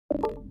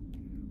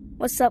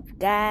What's up,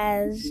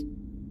 guys?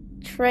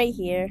 Trey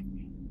here.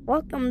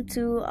 Welcome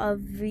to a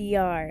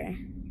VR.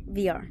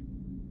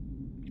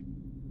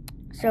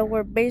 So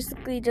we're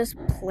basically just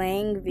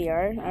playing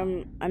VR.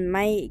 I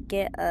might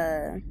get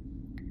a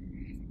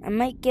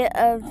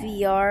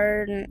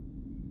VR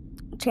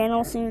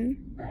channel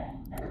soon.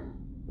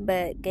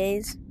 But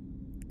guys,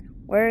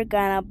 we're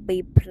gonna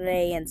be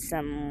playing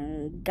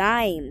some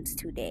games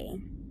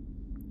today.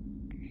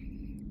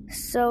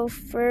 So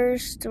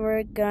first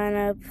we're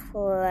gonna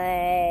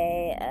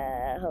play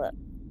hold up.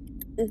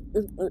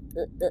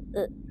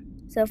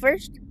 So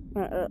first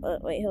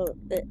wait, hold up.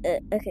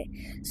 Okay.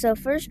 So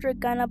first we're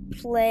gonna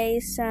play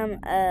some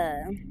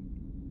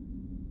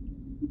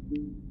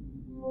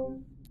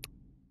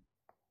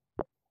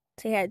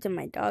say hi to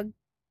my dog.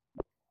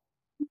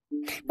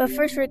 But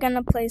first we're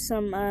gonna play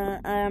some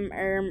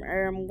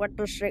what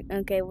the shit.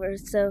 Okay, we're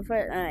so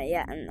first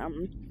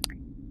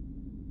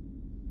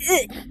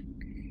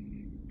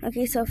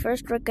Okay, so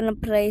first we're gonna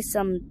play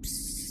some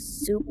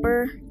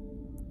super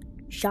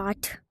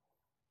shot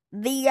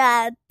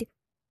VR.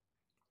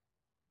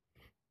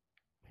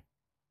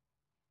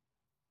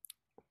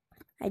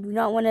 I do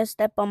not want to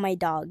step on my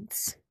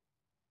dogs.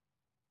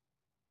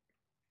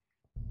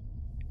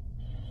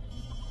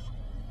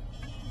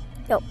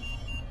 Yo,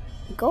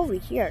 go over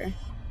here.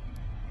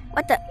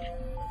 What the?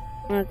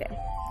 Okay.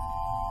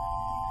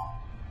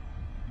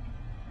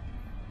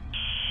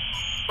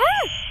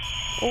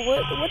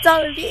 What's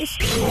all of this?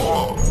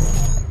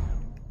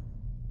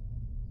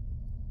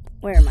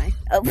 Where am I?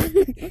 Oh.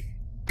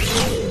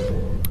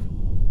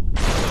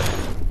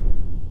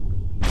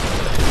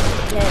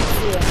 Yeah,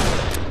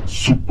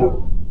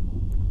 Super.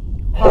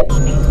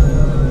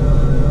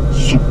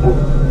 Super.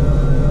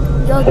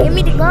 Yo, give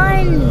me the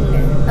gun!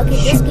 Okay,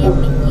 this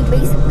game, you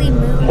basically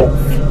move.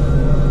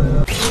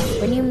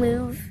 When you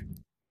move,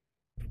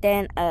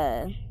 then,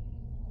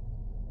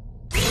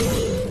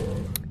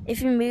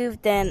 if you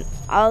move, then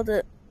all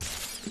the...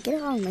 Get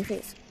it out of my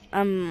face.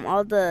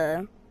 All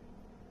the...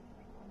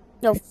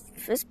 Yo,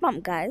 fist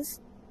bump, guys.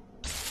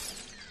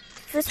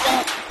 Fist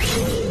bump.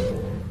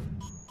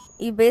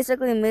 You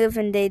basically move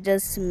and they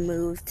just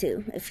move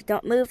too. If you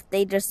don't move,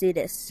 they just do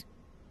this.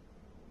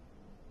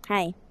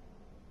 Hi.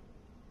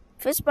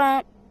 Fist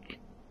bump.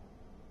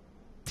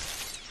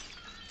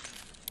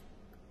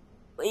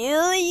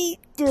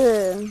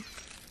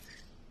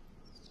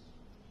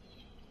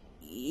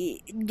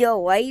 Yo,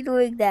 why are you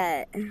doing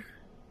that?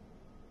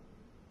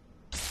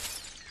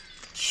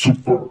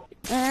 Super.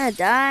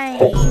 Die.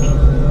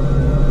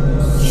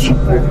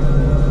 Super.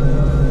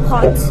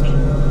 Hot.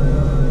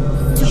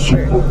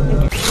 Super.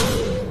 Okay.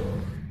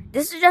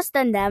 This is just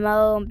a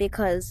demo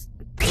because,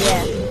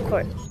 yeah, of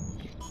course.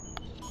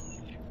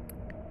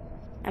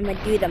 I'm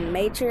gonna do the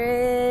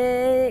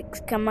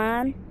Matrix. Come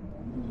on.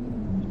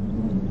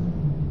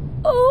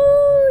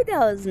 Oh, that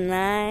was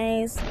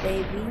nice,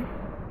 baby.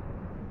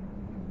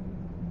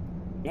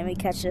 Let me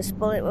catch this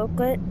bullet real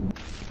quick.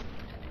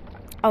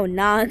 Oh,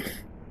 nah.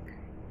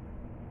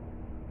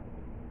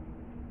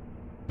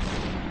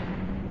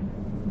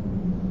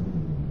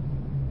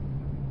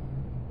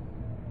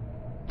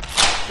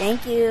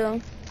 Thank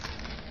you.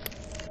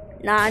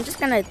 Nah, I'm just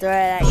gonna throw it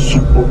at you.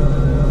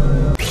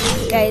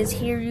 Guys,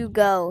 here you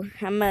go.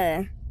 I'm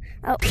a...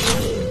 Oh,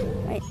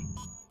 wait.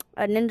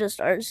 Ninja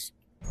stars.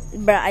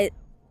 But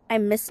I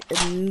missed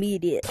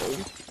immediately.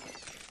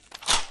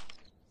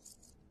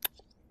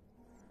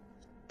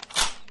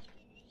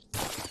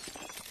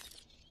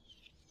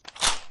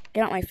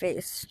 Get out my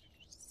face.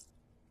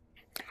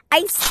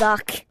 I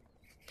suck.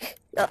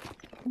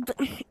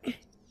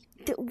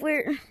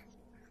 Where...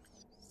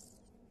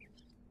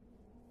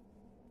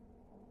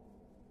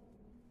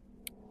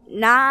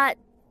 Not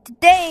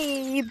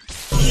today.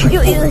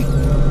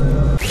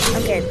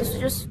 Okay, this is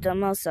just a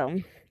demo,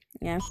 so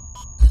yeah.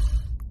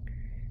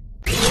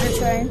 I'm gonna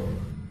try.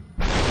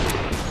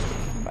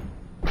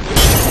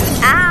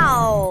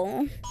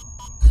 Ow!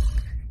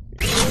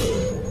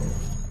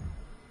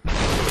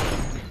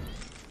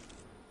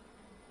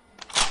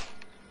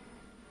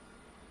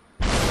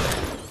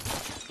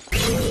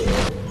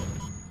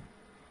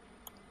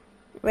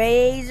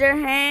 Raise your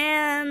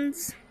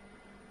hands.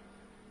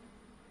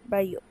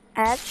 But you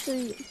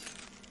actually...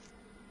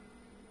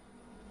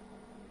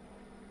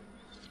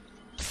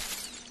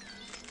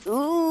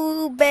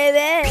 Ooh,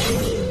 baby!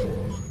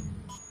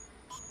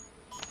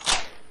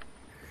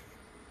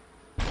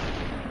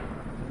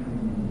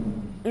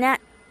 Not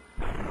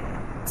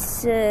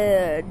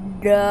to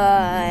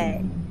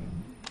die.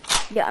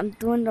 Yeah, I'm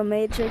doing the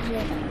Matrix.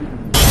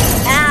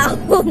 Ow!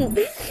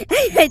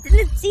 I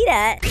didn't see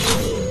that.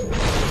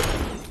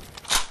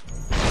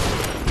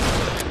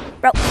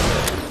 Bro.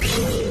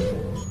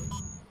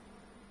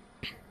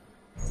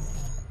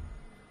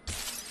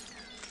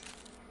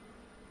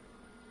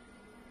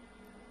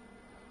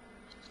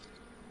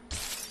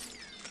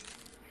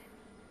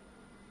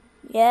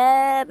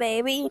 Yeah,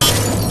 baby.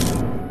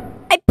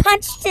 I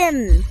punched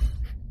him.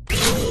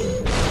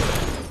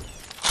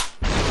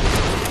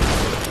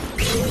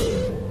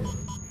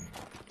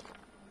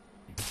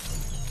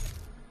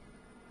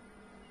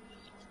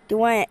 Do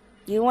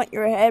you want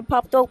your head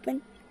popped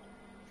open?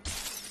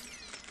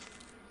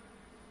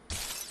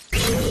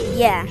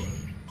 Yeah.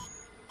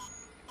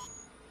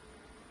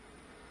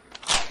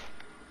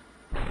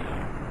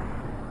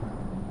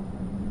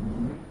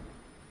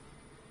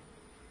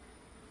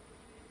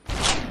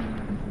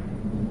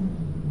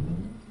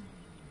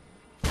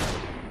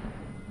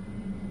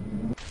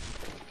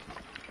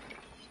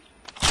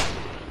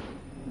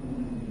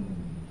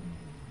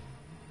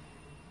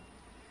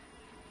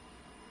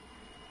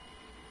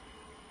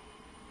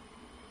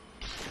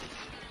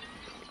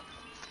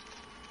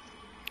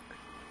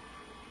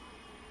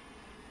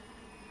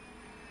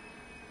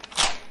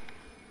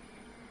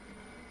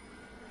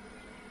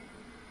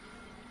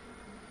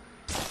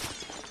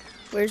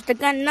 Where's the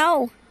gun?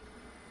 No.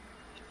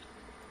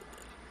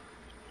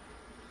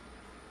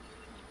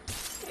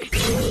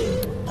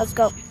 Let's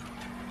go.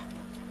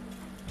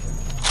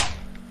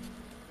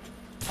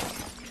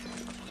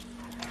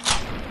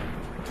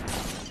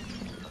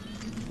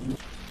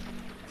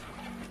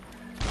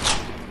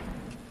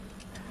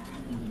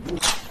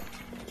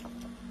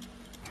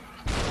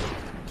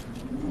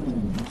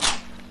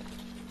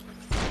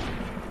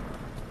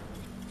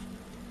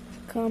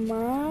 Come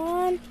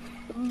on,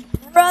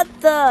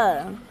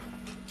 brother.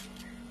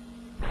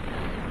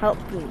 Help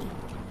me.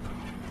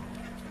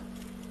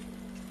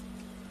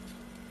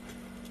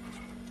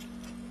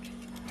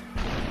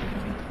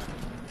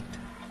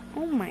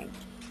 Oh my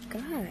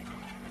god.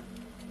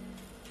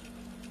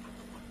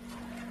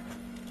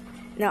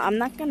 No, I'm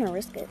not gonna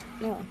risk it.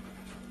 No.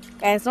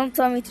 Guys, don't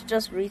tell me to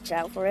just reach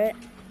out for it.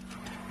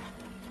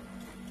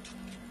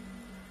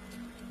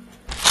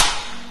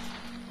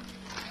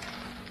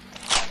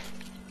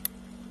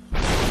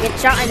 Get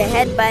shot in the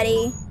head,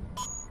 buddy.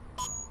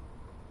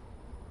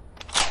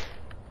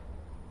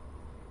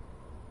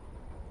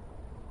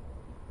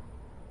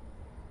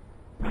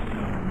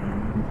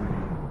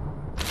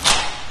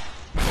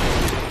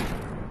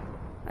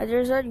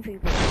 There's other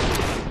people.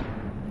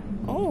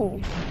 Oh.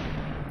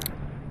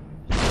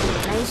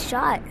 Nice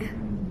shot.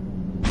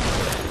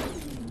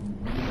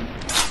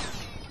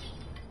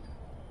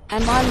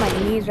 I'm on my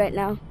knees right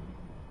now.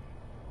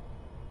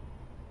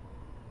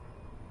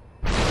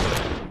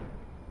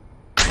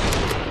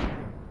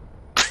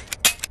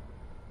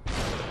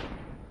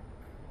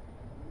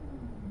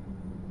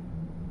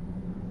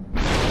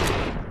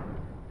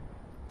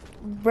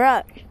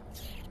 Bruh.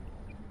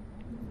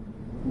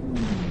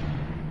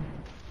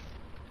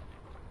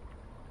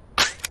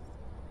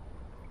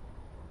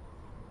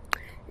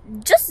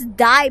 Just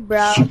die,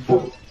 bro.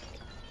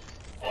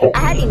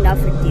 I had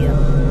enough with you.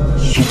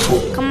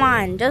 Come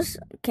on, just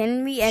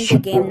can we end the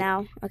game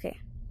now? Okay.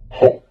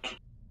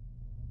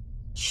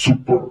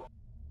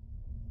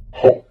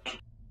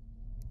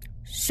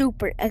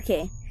 Super.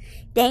 Okay.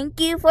 Thank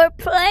you for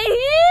playing.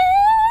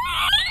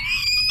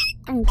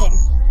 Okay.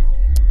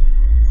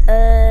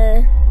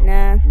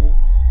 Nah.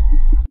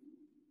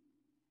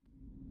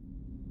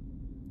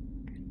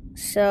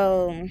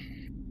 So,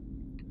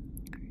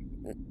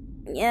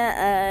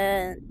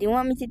 yeah, do you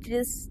want me to do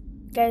this,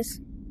 guys?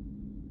 Do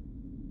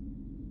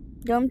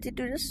you want me to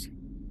do this?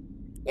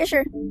 Yeah,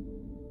 sure.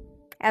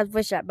 I have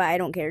voice chat, but I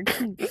don't care.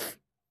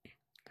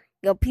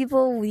 Yo,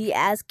 people will be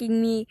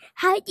asking me,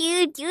 how do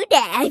you do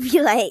that? I'd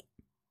be like,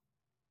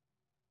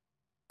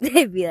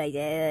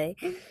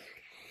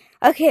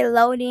 okay,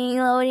 loading,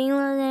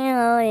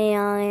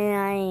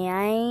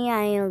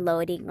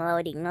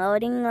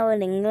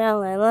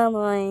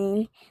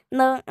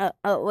 no,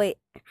 oh, wait.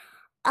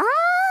 Ah!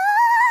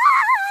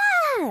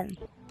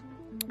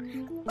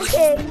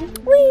 Okay,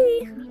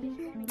 wee.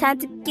 Time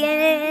to get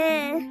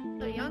it.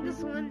 The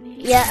youngest one.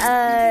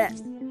 Yeah,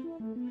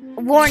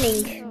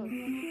 warning.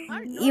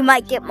 You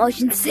might get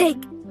motion sick.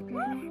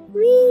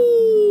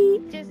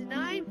 Wee. Just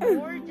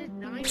 9-4, just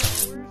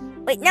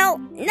 9-4. Wait, no,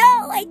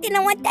 I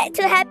didn't want that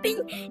to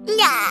happen.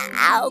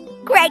 No,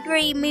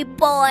 Gregory, me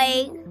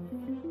boy.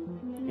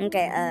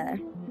 Okay,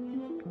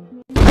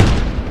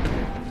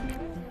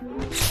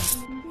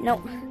 no,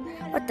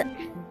 what the?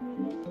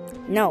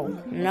 No,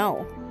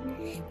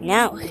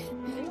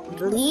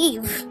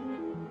 leave.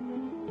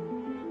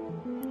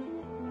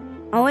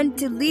 I want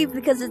to leave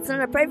because it's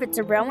not a private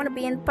server. I want to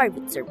be in a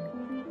private server.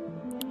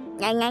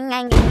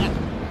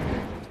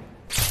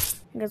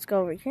 Let's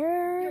go over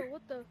here. Yo,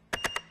 what the?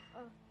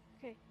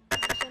 Okay.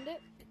 Send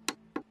it.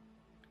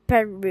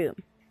 Private room.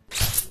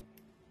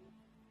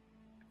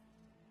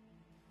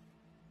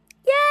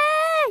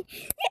 Yay!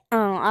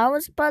 Oh, I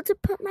was about to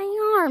put my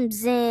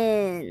arms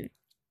in.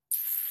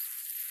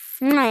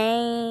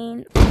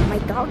 Man, my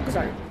dogs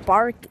are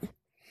barking.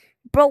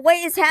 Bro, what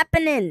is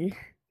happening?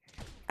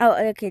 Oh,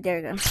 okay, there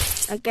we go.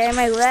 Okay,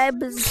 my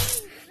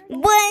webs.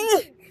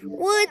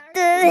 What the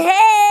hell?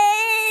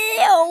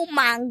 Oh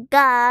my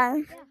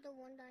god.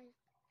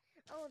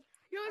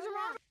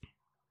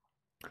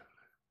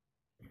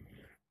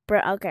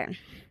 Bro, okay.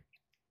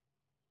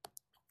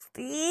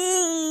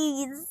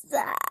 Please,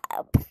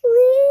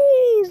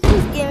 please,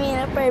 just get me in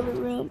a private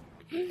room.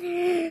 How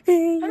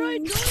do I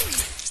join?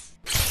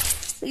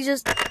 Please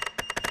just.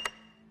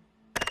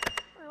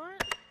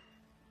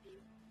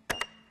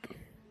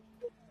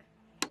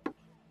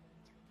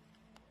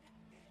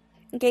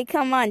 Okay,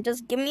 come on.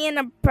 Just get me in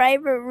a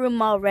private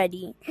room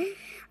already.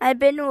 I've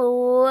been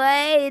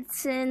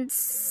waiting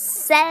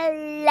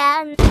so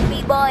long,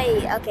 me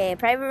boy. Okay,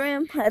 private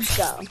room. Let's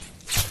go.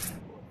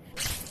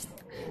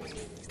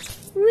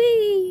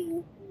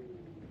 Whee!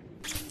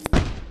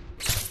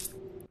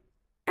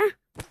 Ah.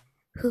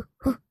 Hoo,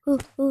 hoo, hoo,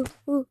 hoo,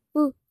 hoo,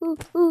 hoo, hoo,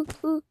 hoo,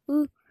 hoo,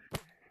 hoo.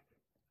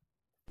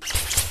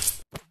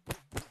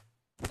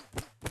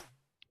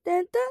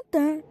 Dun, dun,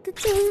 dun, dun,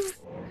 dun.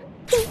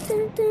 Dun,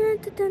 dun, dun,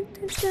 dun, dun,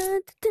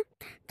 dun,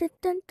 dun,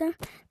 dun, dun,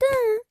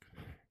 dun.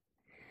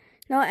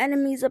 No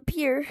enemies up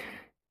here.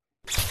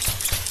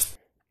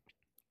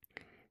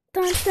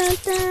 Dun, dun,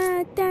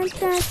 dun, dun,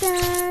 dun,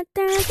 dun,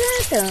 dun,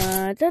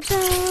 dun, dun,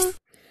 dun.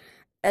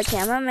 Okay,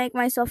 I'm gonna make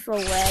myself a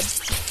web.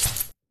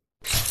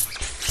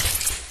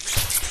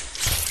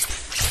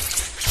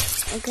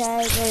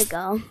 Okay, there you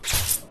go.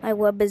 My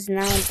web is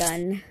now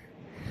done.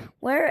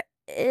 Where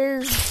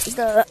is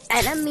the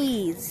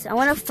enemies? I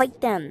want to fight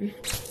them.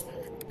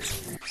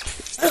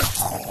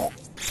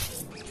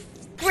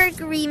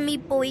 Gregory, me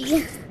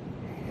boy.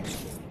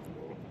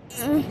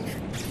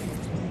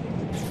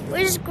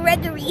 Where's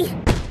Gregory?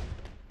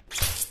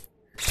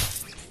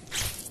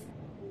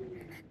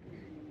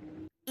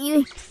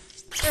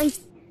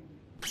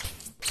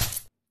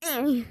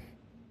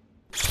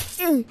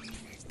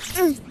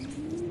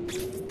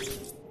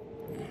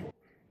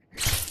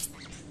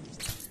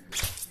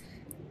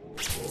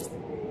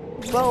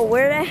 Bro,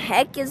 where the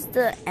heck is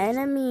the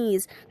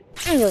enemies?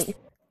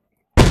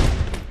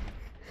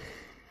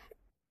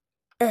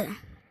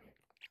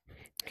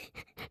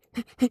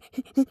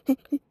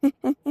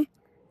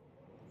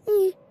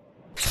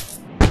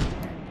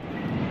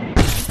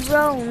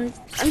 Bro,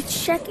 I'm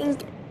checking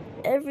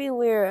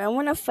everywhere. I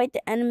want to fight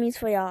the enemies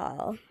for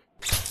y'all.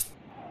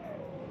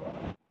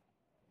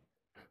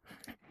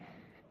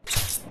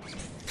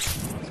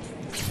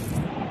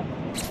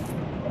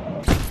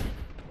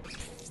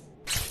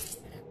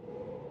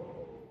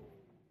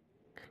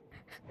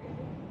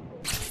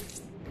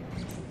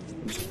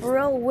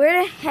 Bro,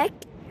 where the heck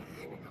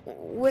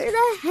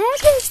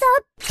is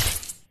that?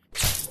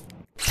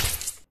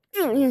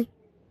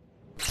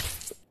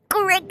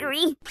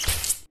 Gregory.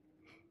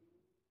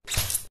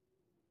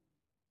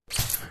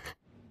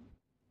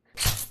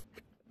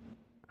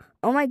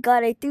 Oh my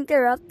god, I think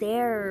they're up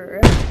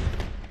there.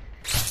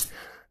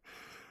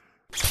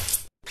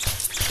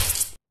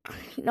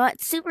 You know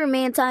what?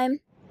 Superman time.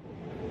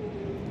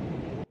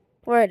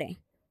 Where are they?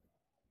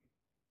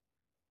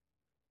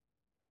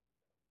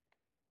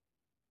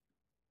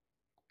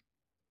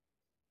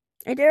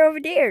 Right there, over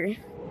there.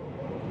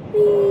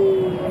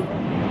 Whee.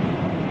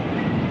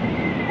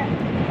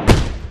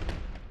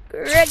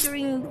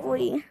 Gregory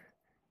boy.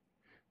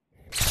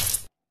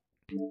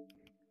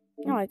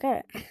 Oh, I got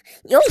it.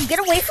 Yo, get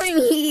away from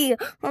me!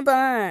 Hold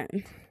on.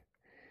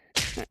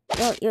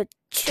 Yo,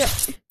 chill.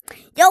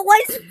 Yo,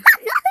 what is...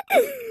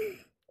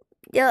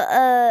 Yo,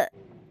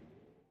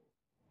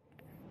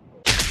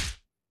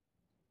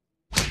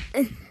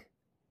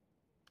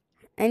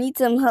 I need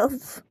some help.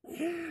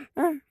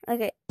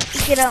 Okay,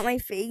 get out my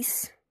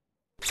face.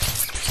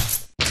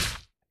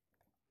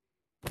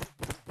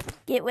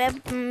 Get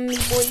webbed from me,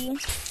 boy.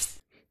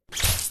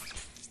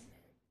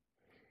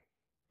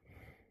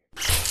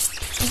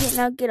 Okay,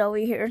 now get over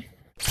here.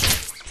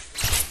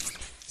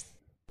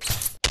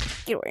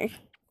 Get over here.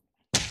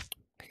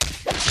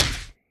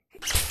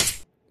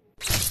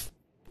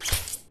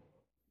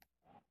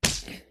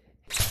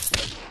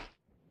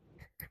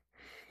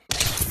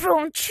 Bro,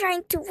 I'm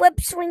trying to web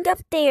swing up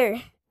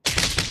there.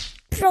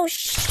 Bro,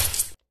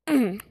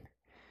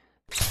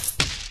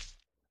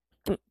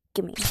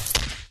 Give me.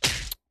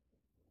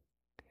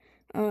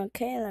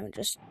 Okay, let me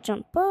just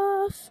jump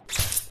off.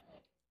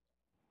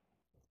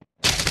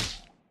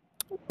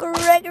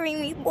 Gregory,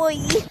 me boy.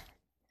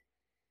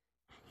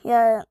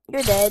 Yeah,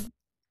 you're dead.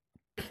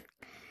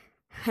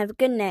 Have a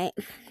good night.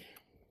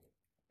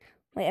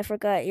 Wait, I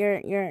forgot.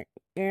 You're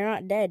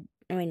not dead.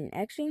 I mean,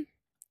 actually,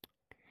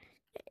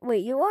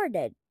 wait, you are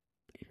dead.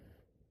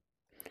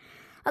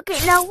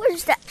 Okay, now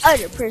where's the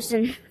other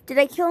person? Did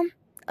I kill him?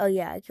 Oh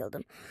yeah, I killed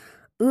him.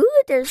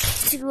 Ooh,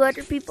 there's two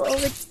other people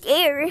over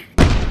there.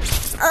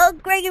 Oh,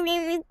 Gregory,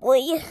 me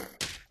boy.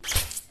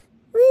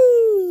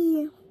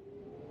 Whee.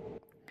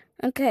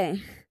 Okay.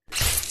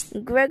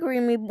 Gregory,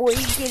 me boy,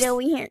 get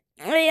over here.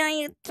 Wait, are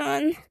you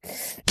done?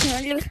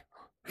 I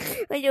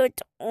do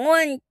it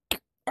one.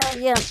 Oh,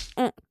 yeah.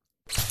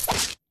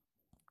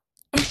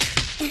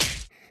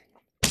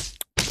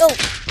 Oh.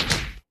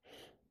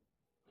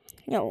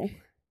 Yo.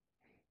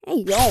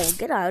 Hey, yo,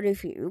 get out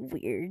of here,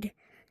 weird.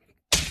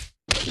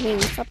 Man,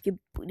 stop your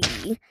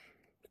booty.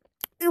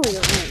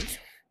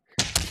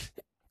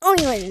 Oh,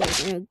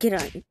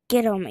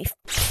 get on my...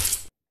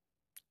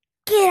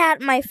 Get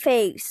out my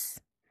face.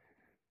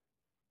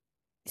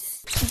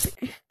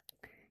 Stupid.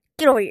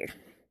 Get over here.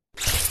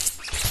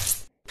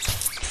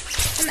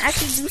 I'm gonna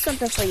actually do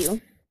something for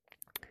you.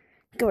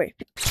 Get over here.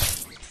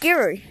 Get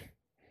over here.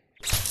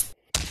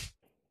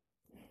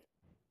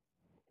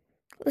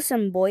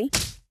 Listen, boy.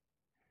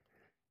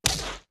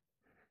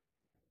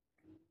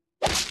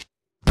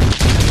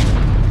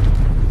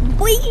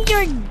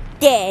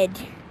 dead.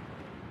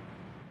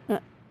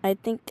 I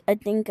think I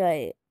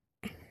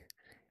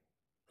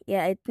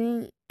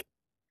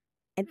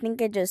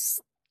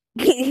just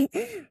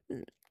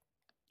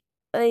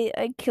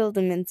I killed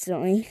him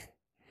instantly.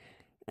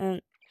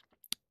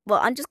 Well,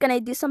 I'm just gonna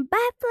do some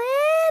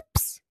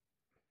backflips.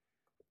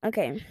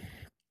 Okay.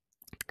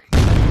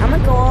 I'm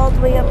gonna go all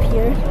the way up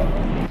here.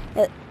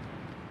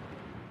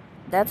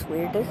 That's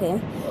weird, okay.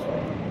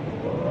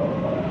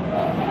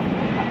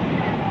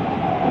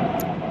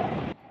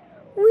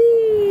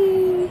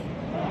 Whee!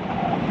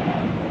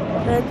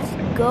 Let's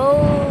go!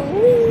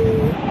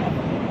 Whee!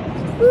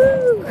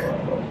 Woo!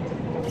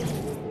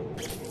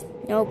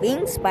 No,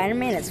 being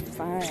Spider-Man is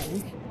fun.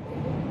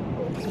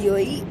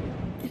 Yoy!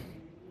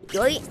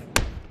 Yoy!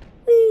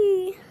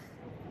 Whee!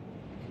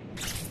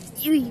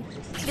 Yoy!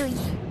 Yoy!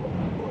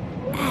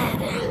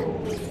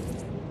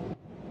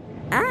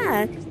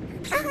 Ah!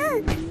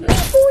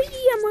 Boy,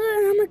 I'm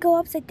gonna go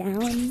upside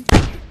down.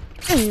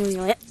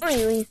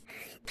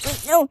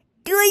 No!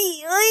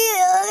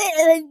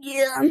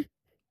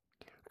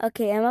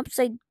 Okay, I'm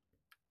upside.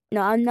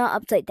 No, I'm not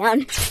upside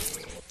down.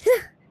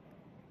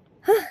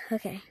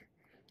 Okay.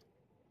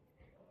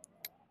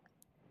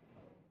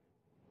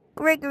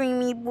 Gregory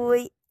me,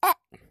 boy.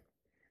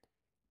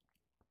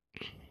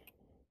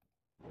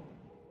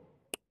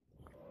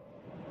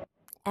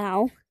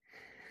 Ow.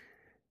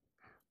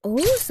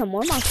 Oh, some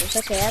more monsters.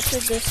 Okay, after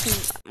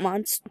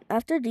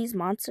these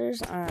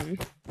monsters, I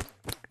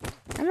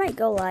might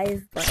go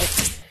live, but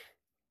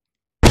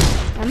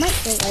I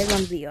might go live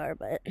on VR,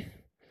 but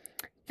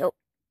yo,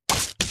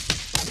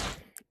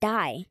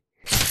 die.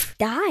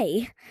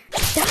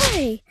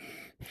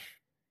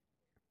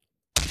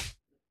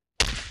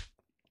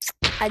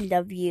 I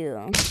love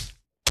you.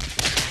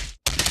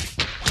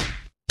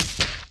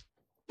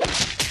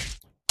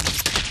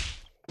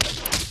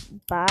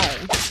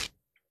 Bye.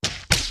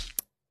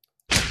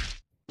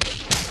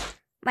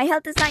 My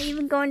health is not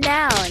even going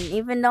down,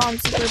 even though I'm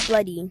super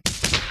bloody.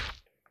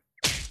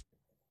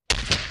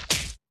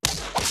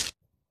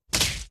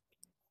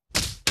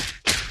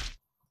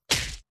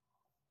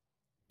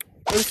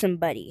 Listen,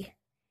 buddy.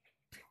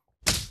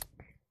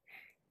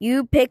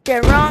 You picked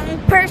the wrong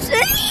person!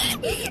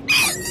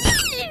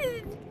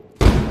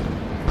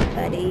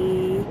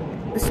 Buddy.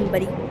 Listen,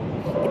 buddy.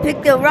 You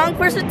picked the wrong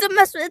person to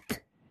mess with.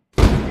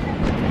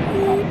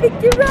 You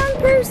picked the wrong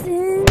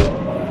person.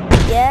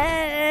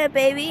 Yeah,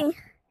 baby.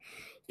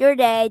 You're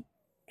dead.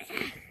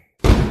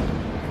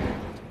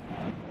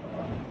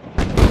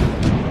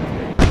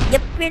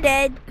 Yep, you're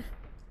dead.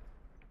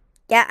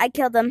 Yeah, I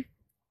killed him.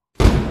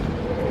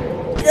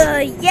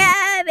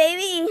 Yeah,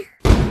 baby.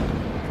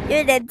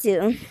 You're dead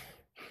too.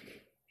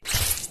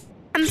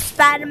 I'm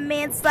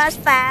Spider-Man / Flash.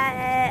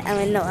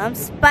 I'm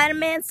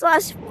Spider-Man /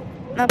 Flash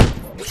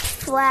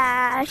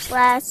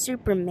 /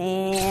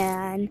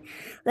 Superman.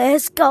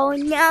 Let's go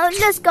now,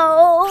 let's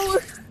go.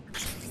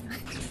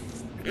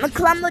 I'm gonna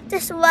climb up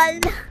this wall. I'm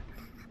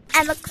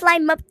gonna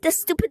climb up this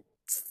stupid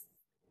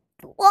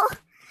wall.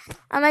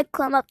 I'm gonna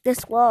climb up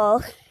this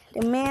wall.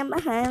 The man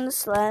behind the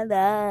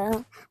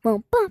slider.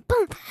 Boom, boom,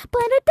 boom.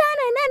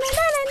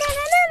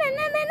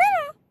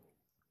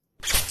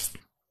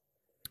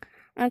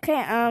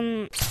 Okay,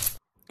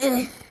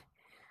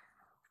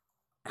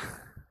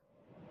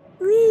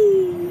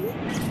 Wee.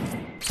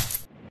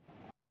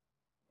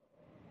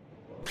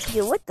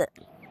 Yo, what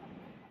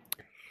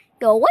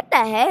the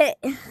heck?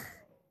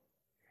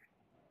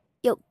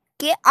 Yo,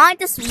 get on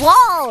this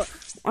wall!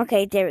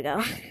 Okay, there we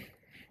go.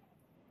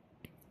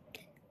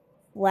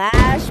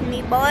 Flash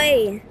me,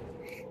 boy.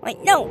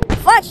 Wait, no.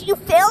 Flash, you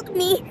failed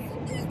me.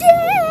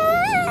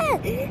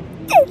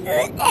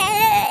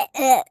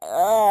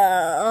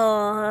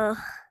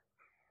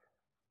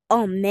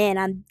 Oh, man,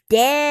 I'm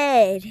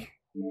dead.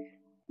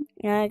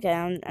 Okay,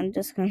 I'm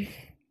just gonna...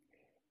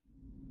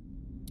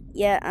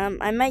 Yeah,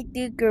 I might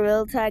do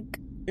Gorilla Tag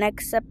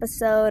next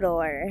episode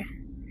or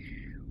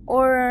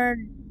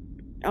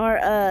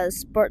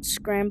Sports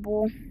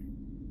Scramble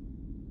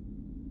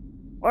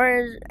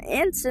or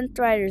Instant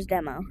Riders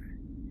demo.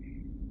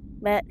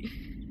 But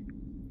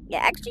yeah,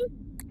 actually,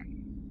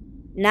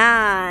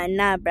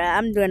 nah, bro.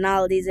 I'm doing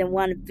all of these in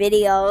one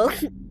video.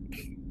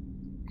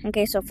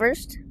 Okay, so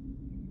first,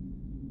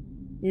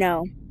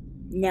 no,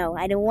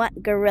 I don't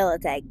want Gorilla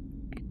Tag.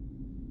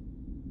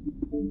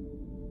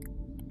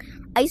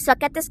 I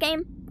suck at this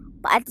game,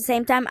 but at the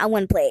same time, I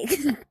want to play.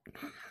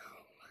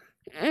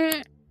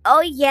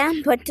 Oh yeah,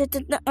 but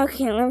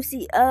okay, let me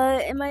see.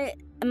 Am I?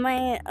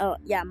 Oh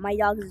yeah, my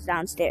dog is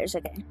downstairs.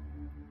 Okay.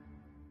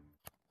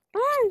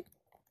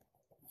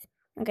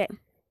 Okay.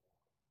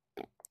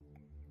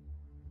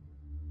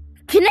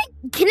 Can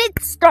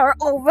it start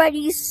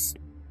already?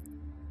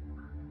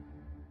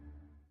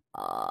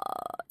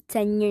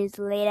 10 years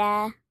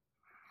later.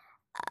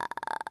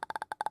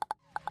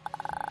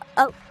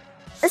 Oh,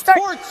 let's start.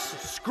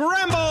 Sports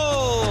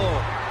Scramble!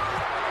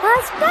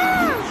 Let's go!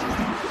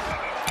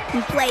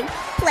 Play.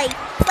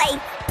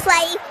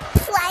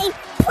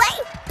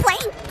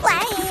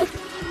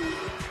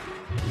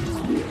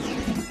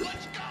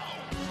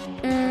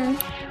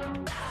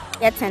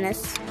 Yeah,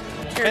 tennis.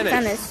 Sure,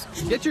 tennis.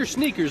 Get your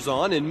sneakers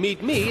on and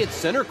meet me at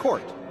center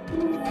court.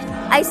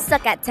 I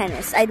suck at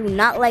tennis. I do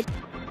not like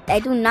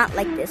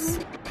this.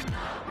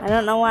 I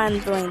don't know why I'm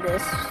doing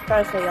this.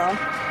 Sorry for y'all.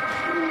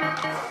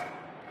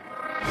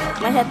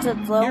 My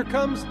headset's low. Here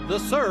comes the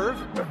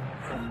serve.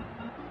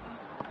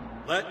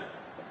 Let.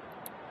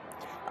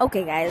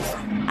 Okay, guys.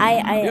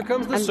 Here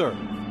comes the serve.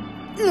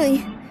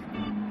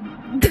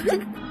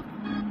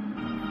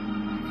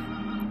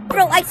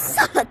 Bro, I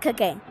suck.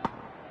 Okay.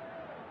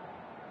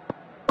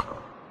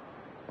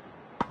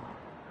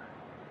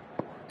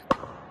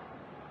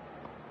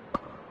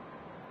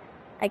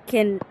 I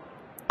can.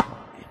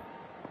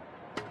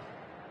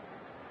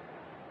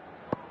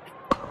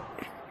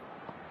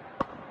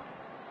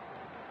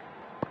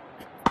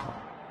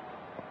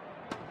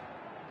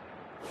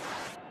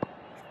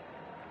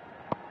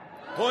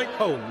 Point.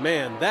 Oh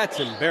man, that's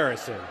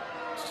embarrassing.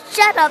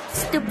 Shut up,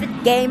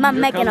 stupid game. I'm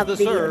Here making a comes the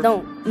video. serve.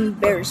 Don't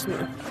embarrass me.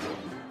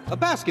 A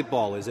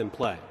basketball is in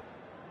play.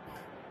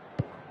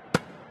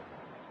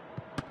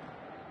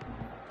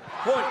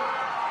 Point.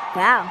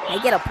 Wow, I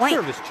get a point.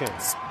 Service change.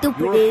 Stupid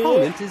Your idiot.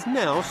 opponent is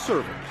now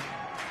serving.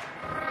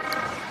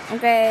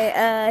 Okay,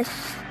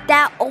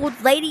 that old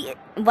lady.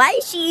 Why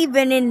is she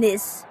even in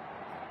this?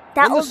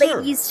 That In the old serve.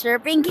 lady's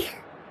serving.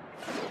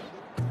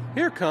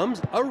 Here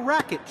comes a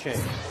racket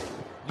change.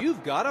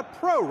 You've got a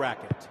pro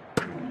racket.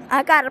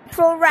 I got a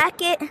pro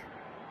racket.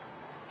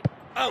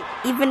 Oh.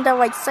 Even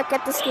though I suck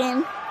at this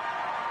game.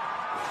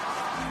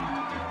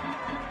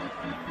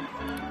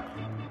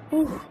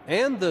 Ooh.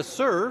 And the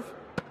serve.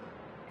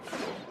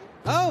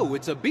 Oh,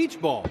 it's a beach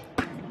ball.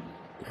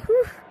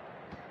 Whew.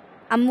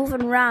 I'm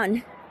moving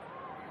around.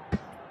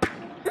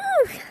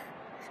 Ooh.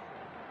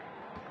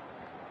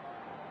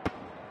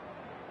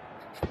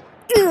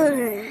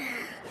 Ugh.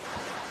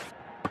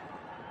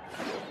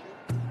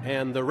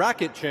 And the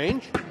racket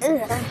change.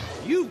 Ugh.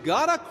 You've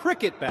got a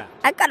cricket bat.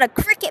 I got a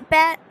cricket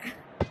bat.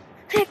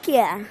 Heck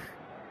yeah.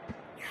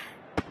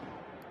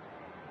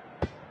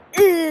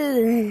 Ugh,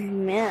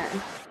 man.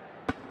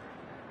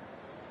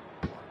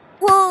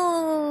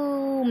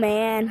 Whoa,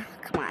 man.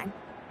 Come on.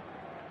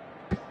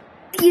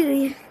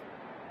 Ugh.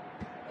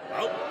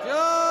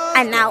 Just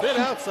I'm out. a bit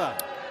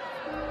outside.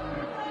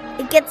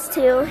 It gets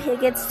two. It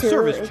gets two.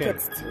 Service It change.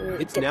 gets two.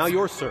 It's now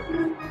your serve.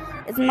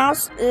 It's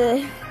mouse.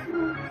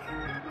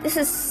 This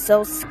is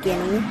so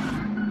skinny.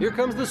 Here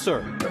comes the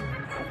serve.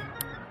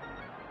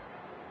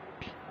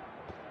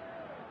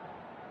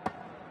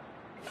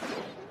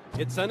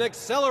 It's an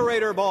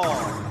accelerator ball.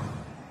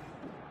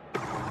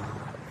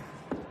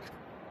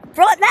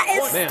 Bro, that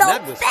is Man, so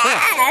that was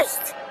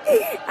fast.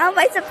 How am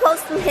I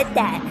supposed to hit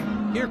that?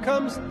 Here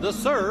comes the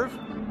serve.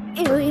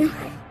 Ew.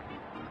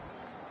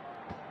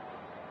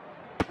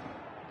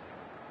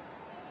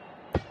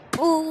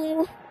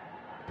 Ooh.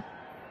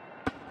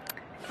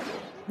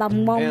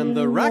 And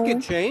the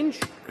racket change.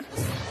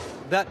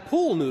 That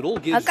pool noodle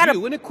gives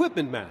you an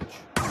equipment match.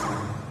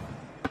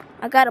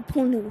 I got a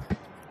pool noodle.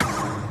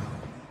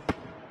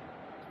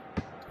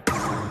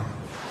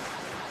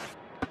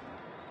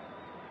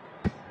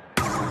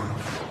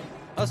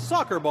 A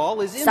soccer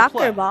ball is in Soccer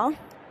play. ball.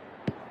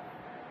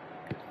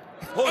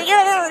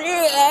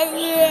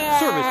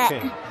 Service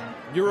change.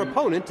 Your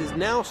opponent is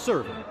now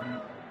serving.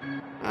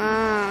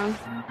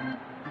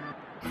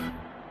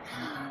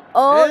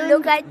 Oh, And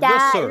look at the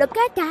that. serve. Look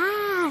at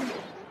that.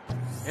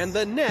 And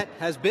the net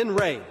has been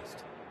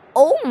raised.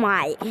 Oh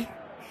my.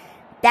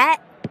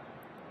 That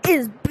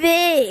is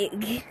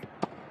big.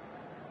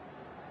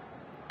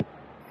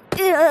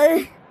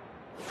 Ugh.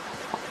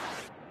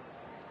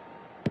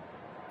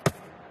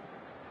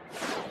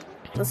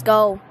 Let's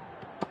go.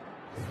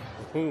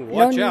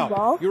 Watch new out.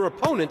 ball? Your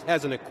opponent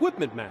has an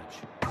equipment match.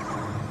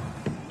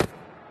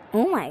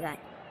 Oh my god.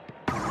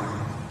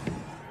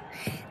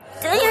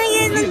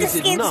 You This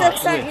did game not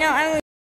sucks. win. No, I